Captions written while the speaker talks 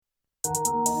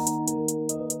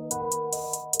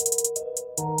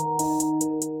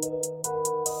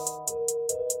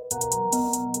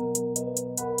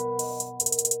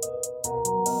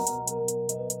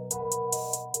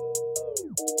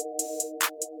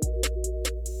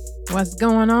What's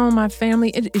going on, my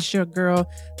family? It is your girl,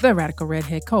 the Radical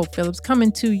Redhead Cole Phillips,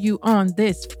 coming to you on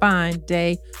this fine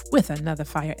day with another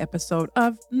fire episode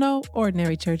of No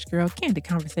Ordinary Church Girl, candid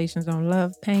conversations on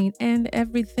love, pain, and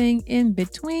everything in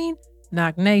between.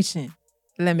 Knock Nation,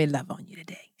 let me love on you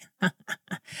today.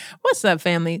 What's up,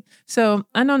 family? So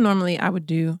I know normally I would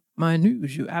do my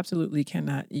news you absolutely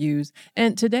cannot use.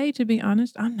 And today, to be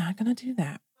honest, I'm not going to do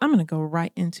that. I'm going to go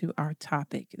right into our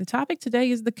topic. The topic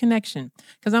today is the connection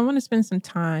because I want to spend some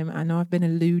time. I know I've been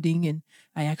alluding and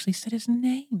I actually said his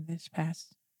name this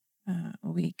past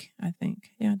week, I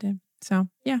think. Yeah, I did. So,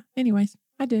 yeah, anyways,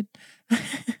 I did.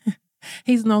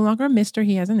 He's no longer a mister.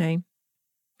 He has a name.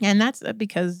 And that's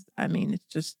because, it's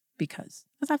just because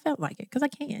I felt like it, because I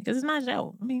can, because it's my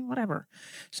show. Whatever.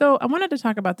 So I wanted to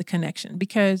talk about the connection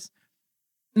because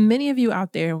many of you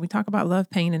out there, we talk about love,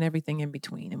 pain, and everything in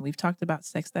between. And we've talked about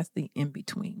sex, that's the in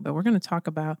between. But we're going to talk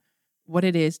about what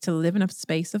it is to live in a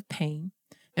space of pain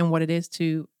and what it is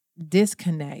to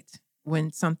disconnect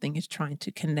when something is trying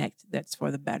to connect that's for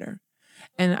the better.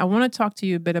 And I want to talk to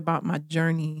you a bit about my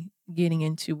journey getting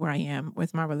into where I am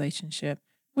with my relationship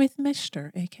with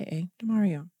Mr., aka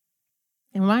Demario.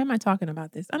 And why am I talking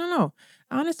about this? I don't know.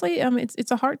 Honestly,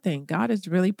 it's a heart thing. God has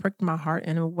really pricked my heart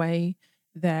in a way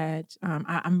that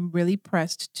I'm really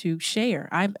pressed to share.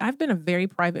 I've been a very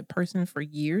private person for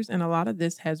years, and a lot of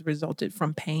this has resulted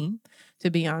from pain. To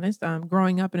be honest,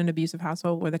 growing up in an abusive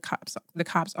household where the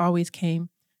cops always came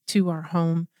to our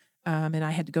home, and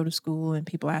I had to go to school, and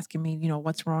people asking me,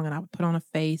 what's wrong, and I would put on a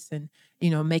face and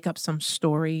make up some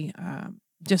story.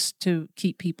 Just to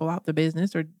keep people out the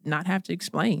business or not have to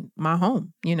explain my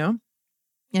home.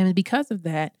 And because of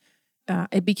that,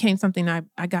 it became something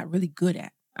I got really good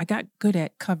at. I got good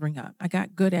at covering up. I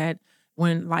got good at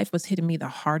when life was hitting me the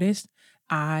hardest.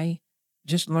 I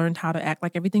just learned how to act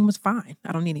like everything was fine.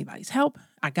 I don't need anybody's help.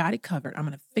 I got it covered. I'm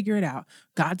going to figure it out.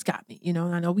 God's got me. And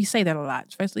I know we say that a lot,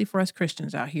 especially for us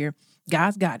Christians out here.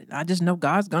 God's got it. I just know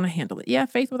God's going to handle it. Yeah,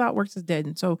 faith without works is dead.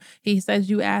 And so he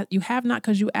says you have not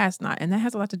because you ask not. And that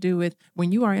has a lot to do with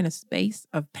when you are in a space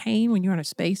of pain, when you're in a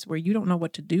space where you don't know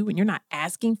what to do, when you're not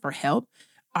asking for help.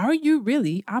 Are you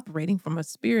really operating from a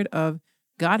spirit of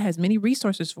God has many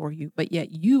resources for you, but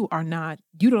yet you are not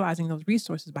utilizing those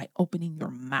resources by opening your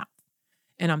mouth?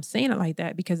 And I'm saying it like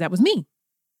that because that was me.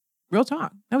 Real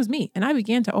talk. That was me. And I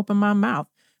began to open my mouth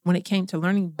when it came to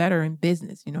learning better in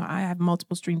business. I have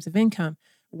multiple streams of income.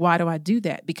 Why do I do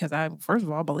that? Because I, first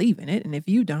of all, believe in it. And if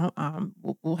you don't,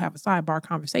 we'll have a sidebar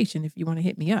conversation if you want to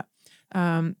hit me up.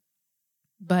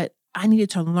 But I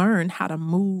needed to learn how to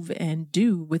move and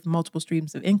do with multiple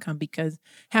streams of income because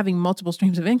having multiple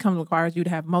streams of income requires you to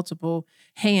have multiple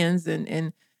hands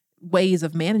and ways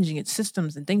of managing it,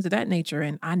 systems and things of that nature.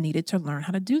 And I needed to learn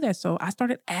how to do that. So I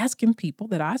started asking people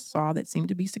that I saw that seemed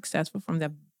to be successful from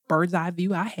the bird's eye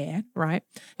view I had, right?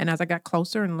 And as I got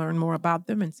closer and learned more about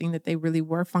them and seeing that they really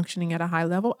were functioning at a high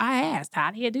level, I asked, how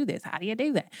do you do this? How do you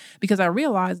do that? Because I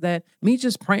realized that me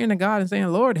just praying to God and saying,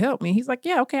 Lord, help me. He's like,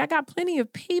 yeah, okay, I got plenty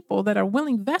of people that are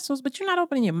willing vessels, but you're not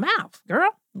opening your mouth,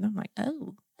 girl. And I'm like,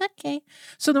 oh, okay.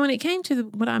 So then when it came to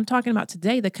what I'm talking about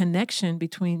today, the connection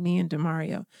between me and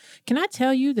Demario, can I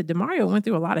tell you that Demario went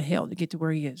through a lot of hell to get to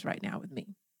where he is right now with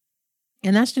me?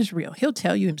 And that's just real. He'll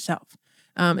tell you himself.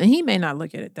 And he may not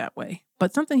look at it that way,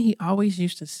 but something he always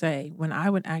used to say when I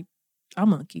would act a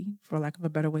monkey, for lack of a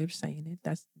better way of saying it,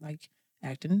 that's like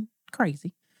acting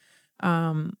crazy.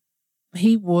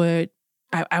 He would,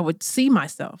 I would see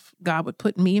myself. God would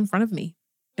put me in front of me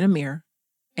in a mirror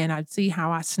and I'd see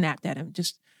how I snapped at him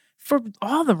just for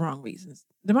all the wrong reasons.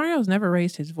 Demario's never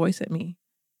raised his voice at me.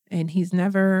 And he's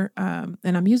never, and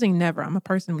I'm using never. I'm a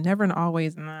person who never and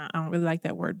always, and I don't really like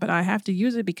that word, but I have to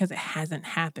use it because it hasn't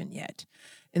happened yet.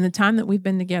 In the time that we've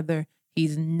been together,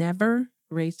 he's never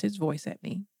raised his voice at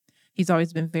me. He's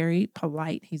always been very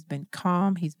polite. He's been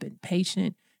calm. He's been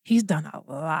patient. He's done a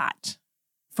lot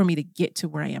for me to get to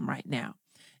where I am right now.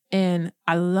 And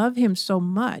I love him so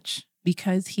much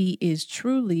because he is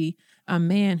truly a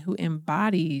man who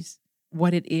embodies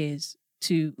what it is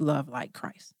to love like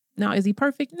Christ. Now, is he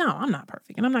perfect? No, I'm not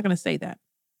perfect. And I'm not going to say that.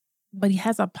 But he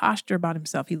has a posture about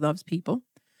himself. He loves people.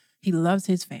 He loves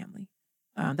his family.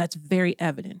 That's very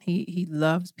evident. He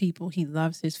loves people. He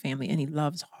loves his family. And he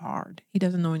loves hard. He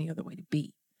doesn't know any other way to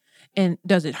be. And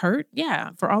does it hurt?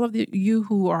 Yeah. For all of you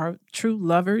who are true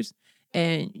lovers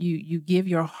and you give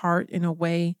your heart in a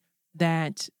way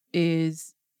that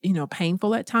is,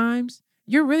 painful at times,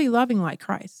 you're really loving like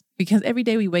Christ. Because every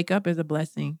day we wake up is a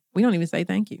blessing. We don't even say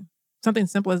thank you. Something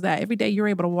simple as that. Every day you're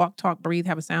able to walk, talk, breathe,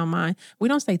 have a sound mind. We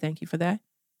don't say thank you for that.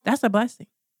 That's a blessing.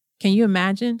 Can you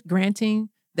imagine granting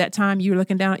That time you were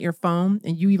looking down at your phone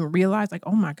and you even realized like,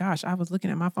 oh my gosh, I was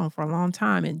looking at my phone for a long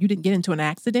time and you didn't get into an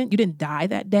accident. You didn't die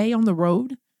that day on the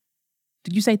road.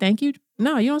 Did you say thank you?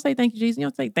 No, you don't say thank you, Jesus. You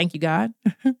don't say thank you, God.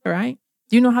 Right?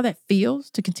 Do you know how that feels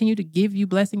to continue to give you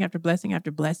blessing after blessing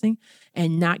after blessing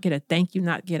and not get a thank you,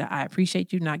 not get a I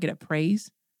appreciate you, not get a praise?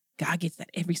 God gets that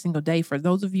every single day. For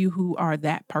those of you who are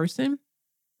that person,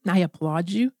 I applaud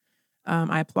you.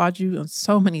 I applaud you on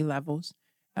so many levels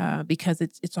because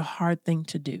it's a hard thing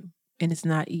to do and it's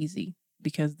not easy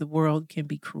because the world can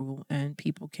be cruel and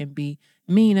people can be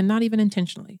mean and not even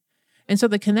intentionally. And so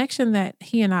the connection that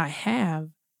he and I have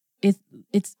is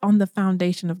it's on the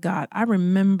foundation of God. I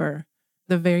remember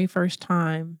the very first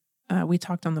time we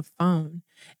talked on the phone,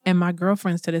 and my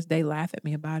girlfriends to this day laugh at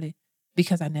me about it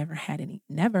because I never had any.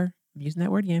 Never. I'm using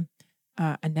that word again.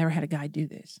 I never had a guy do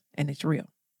this, and it's real.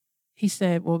 He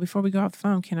said, "Well, before we go off the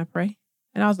phone, can I pray?"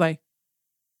 And I was like,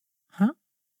 "Huh?"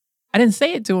 I didn't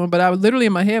say it to him, but I was literally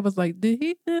in my head was like, "Did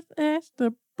he just ask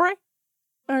to pray?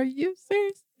 Are you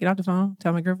serious?" Get off the phone,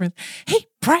 tell my girlfriends, "He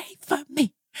prayed for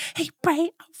me. He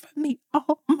prayed for me.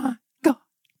 Oh my God."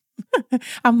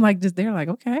 I'm like, just they're like,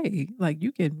 okay, like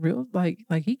you get real, like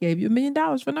he gave you $1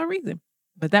 million for no reason.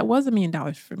 But that was $1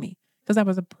 million for me because that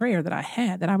was a prayer that I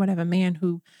had that I would have a man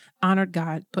who honored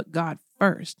God, put God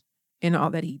first in all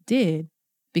that he did,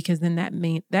 because then that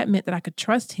meant that I could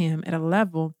trust him at a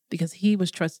level because he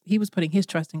was putting his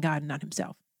trust in God and not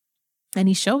himself. And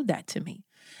he showed that to me.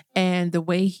 And the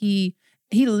way he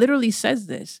literally says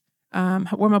this,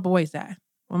 where my boys at?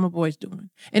 What my boys doing?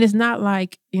 And it's not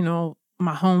like,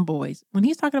 my homeboys. When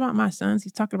he's talking about my sons,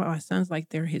 he's talking about my sons like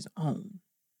they're his own.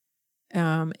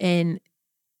 And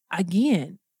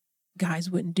again, guys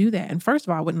wouldn't do that. And first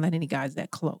of all, I wouldn't let any guys that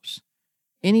close.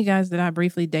 Any guys that I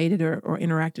briefly dated or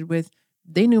interacted with,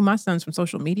 they knew my sons from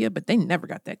social media, but they never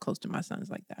got that close to my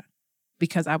sons like that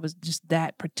because I was just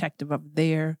that protective of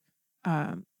their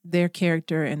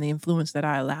character and the influence that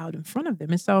I allowed in front of them.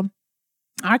 And so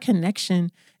our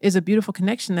connection is a beautiful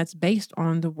connection that's based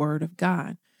on the word of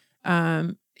God.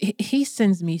 He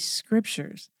sends me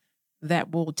scriptures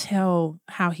that will tell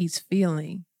how he's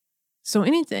feeling. So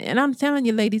anything, and I'm telling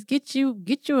you, ladies, get you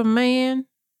a man,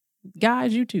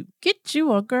 guys, you too, get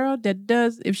you a girl that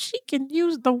does, if she can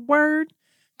use the word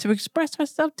to express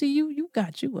herself to you, you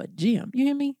got you a gem. You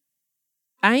hear me?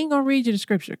 I ain't gonna read you the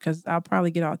scripture because I'll probably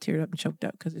get all teared up and choked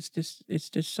up because it's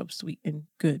just so sweet and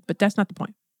good. But that's not the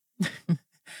point.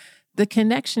 The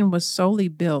connection was solely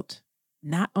built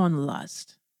not on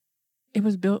lust. It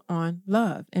was built on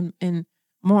love. And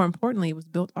more importantly, it was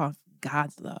built off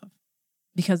God's love.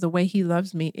 Because the way he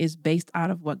loves me is based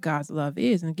out of what God's love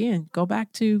is. And again, go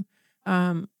back to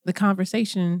the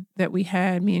conversation that we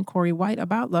had, me and Corey White,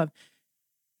 about love.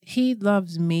 He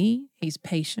loves me. He's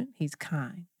patient. He's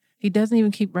kind. He doesn't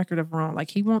even keep record of wrong.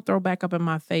 Like he won't throw back up in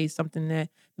my face something that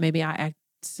maybe I act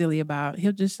silly about.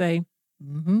 He'll just say,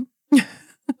 mm-hmm.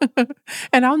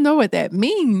 And I'll know what that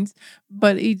means,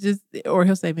 but or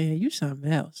he'll say, man, you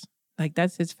something else. Like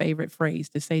that's his favorite phrase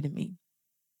to say to me.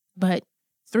 But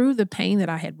through the pain that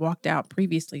I had walked out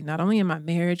previously, not only in my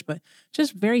marriage, but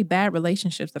just very bad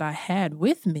relationships that I had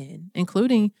with men,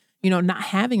 including, not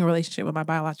having a relationship with my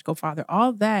biological father,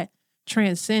 all that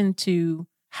transcend to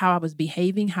how I was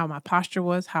behaving, how my posture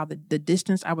was, how the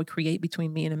distance I would create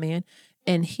between me and a man.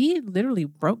 And he literally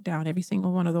broke down every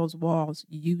single one of those walls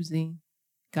using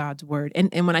God's word.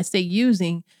 And when I say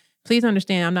using, please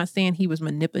understand, I'm not saying he was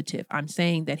manipulative. I'm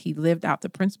saying that he lived out the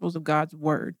principles of God's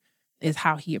word, is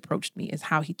how he approached me, is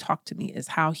how he talked to me, is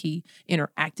how he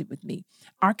interacted with me.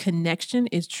 Our connection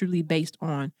is truly based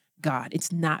on God.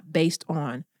 It's not based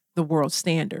on the world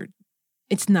standard.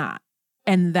 It's not.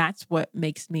 And that's what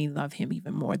makes me love him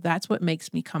even more. That's what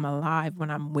makes me come alive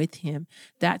when I'm with him.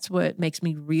 That's what makes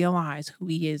me realize who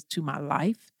he is to my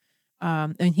life.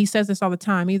 And he says this all the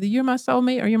time, either you're my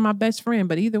soulmate or you're my best friend,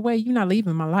 but either way, you're not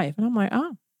leaving my life. And I'm like,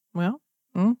 oh, well,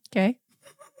 okay.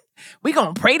 We're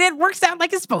going to pray that it works out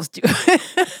like it's supposed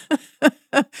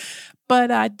to.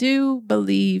 But I do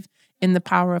believe in the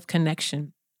power of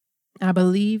connection. I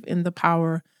believe in the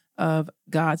power of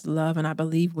God's love. And I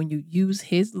believe when you use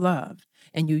his love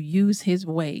and you use his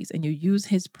ways and you use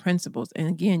his principles, and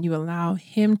again, you allow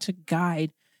him to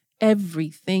guide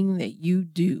everything that you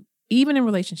do, even in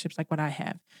relationships like what I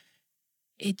have,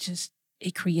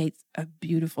 it creates a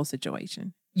beautiful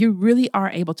situation. You really are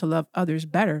able to love others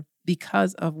better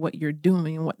because of what you're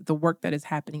doing and what the work that is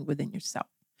happening within yourself.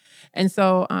 And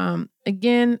so,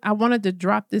 again, I wanted to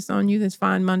drop this on you this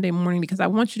fine Monday morning because I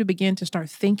want you to begin to start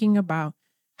thinking about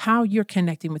how you're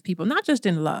connecting with people, not just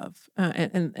in love.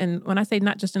 And when I say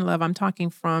not just in love, I'm talking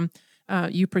from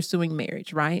you pursuing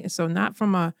marriage, right? So not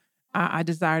from a I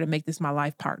desire to make this my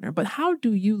life partner. But how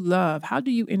do you love? How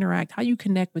do you interact? How you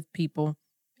connect with people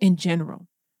in general?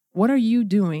 What are you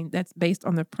doing that's based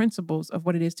on the principles of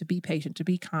what it is to be patient, to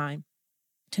be kind,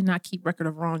 to not keep record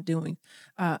of wrongdoing?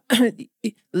 Uh,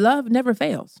 love never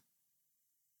fails.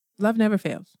 Love never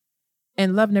fails.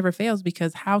 And love never fails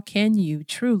because how can you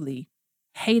truly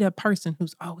hate a person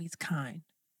who's always kind?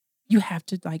 You have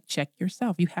to like check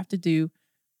yourself. You have to do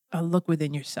a look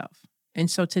within yourself. And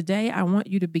so today I want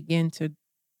you to begin to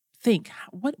think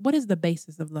what is the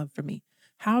basis of love for me?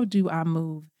 How do I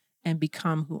move and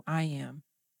become who I am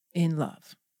in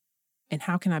love? And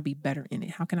how can I be better in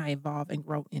it? How can I evolve and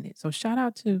grow in it? So shout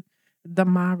out to the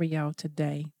Mario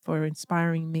today for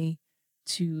inspiring me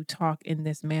to talk in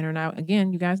this manner. Now,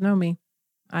 again, you guys know me.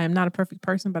 I am not a perfect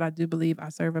person, but I do believe I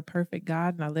serve a perfect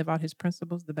God and I live out his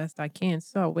principles the best I can.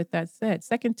 So with that said,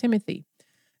 Second Timothy,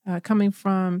 coming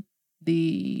from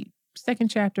the second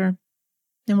chapter,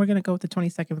 and we're going to go with the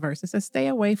 22nd verse. It says, stay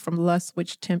away from lusts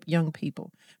which tempt young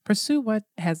people. Pursue what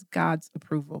has God's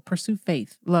approval. Pursue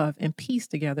faith, love, and peace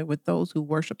together with those who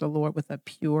worship the Lord with a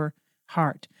pure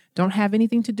heart. Don't have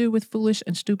anything to do with foolish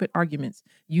and stupid arguments.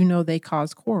 You know they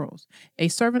cause quarrels. A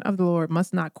servant of the Lord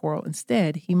must not quarrel.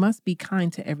 Instead, he must be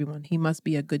kind to everyone. He must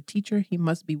be a good teacher. He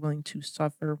must be willing to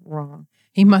suffer wrong.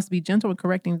 He must be gentle in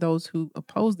correcting those who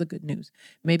oppose the good news.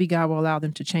 Maybe God will allow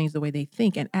them to change the way they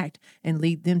think and act and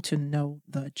lead them to know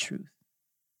the truth.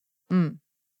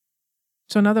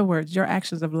 So in other words, your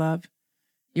actions of love,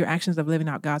 your actions of living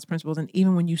out God's principles, and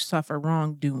even when you suffer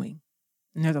wrongdoing,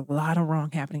 and there's a lot of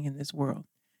wrong happening in this world,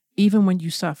 even when you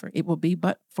suffer, it will be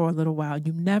but for a little while.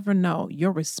 You never know.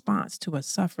 Your response to a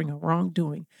suffering or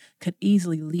wrongdoing could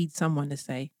easily lead someone to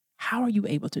say, how are you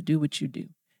able to do what you do?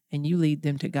 And you lead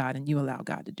them to God and you allow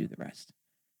God to do the rest.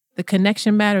 The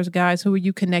connection matters, guys. Who are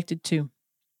you connected to?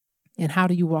 And how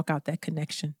do you walk out that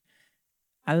connection?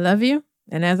 I love you.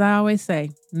 And as I always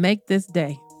say, make this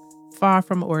day far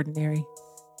from ordinary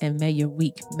and may your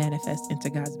week manifest into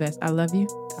God's best. I love you.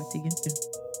 Talk to you again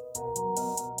soon.